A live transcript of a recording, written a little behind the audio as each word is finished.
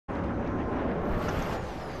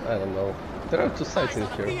I don't know. There are two sites in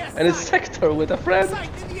here. And it's sector with a friend!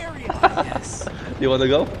 Yes. You wanna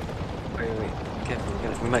go? Wait.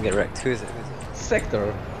 Careful, we might get wrecked. Who is it?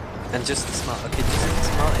 Sector. And just the smart. Okay, just the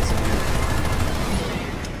smart is a move.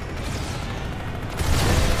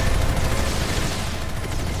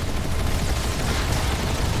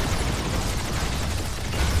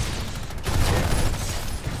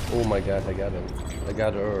 Oh my god, I got him. I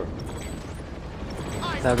got her.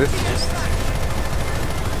 No, go for this.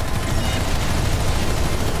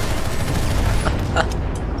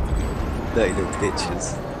 Dirty little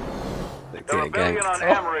bitches. Like The to get rebellion on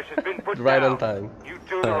ganked. Hammerish has been put Right down. on time. You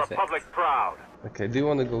do the Perfect. Republic proud. Okay, do you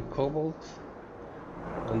wanna go Cobalt?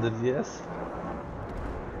 On the DS?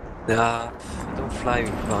 Nah, I don't fly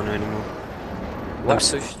with Partner anymore.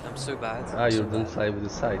 What? I'm so bad. Ah, I'm you so don't bad. fly with the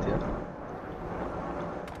site, yeah?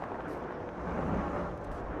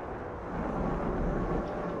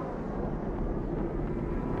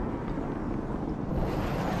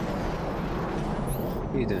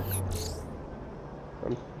 What are you doing?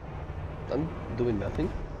 I'm doing nothing.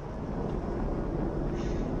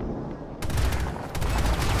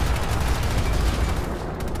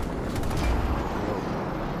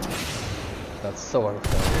 That's so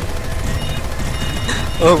unfair.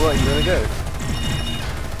 Oh, what? You wanna go?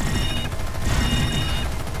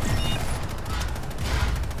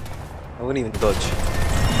 I wouldn't even dodge.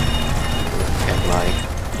 Can't lie.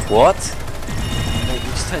 What? Wait,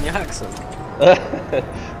 you just turn your axe on.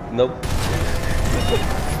 Nope.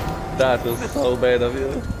 That was so bad of you.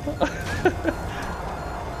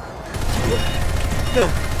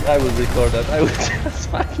 I will record that. I will just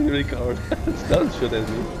fucking record. Don't shoot at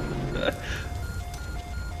me.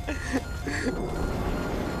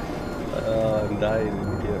 Oh, I'm dying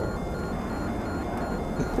in here.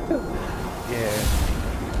 Yeah.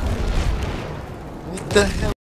 What the hell?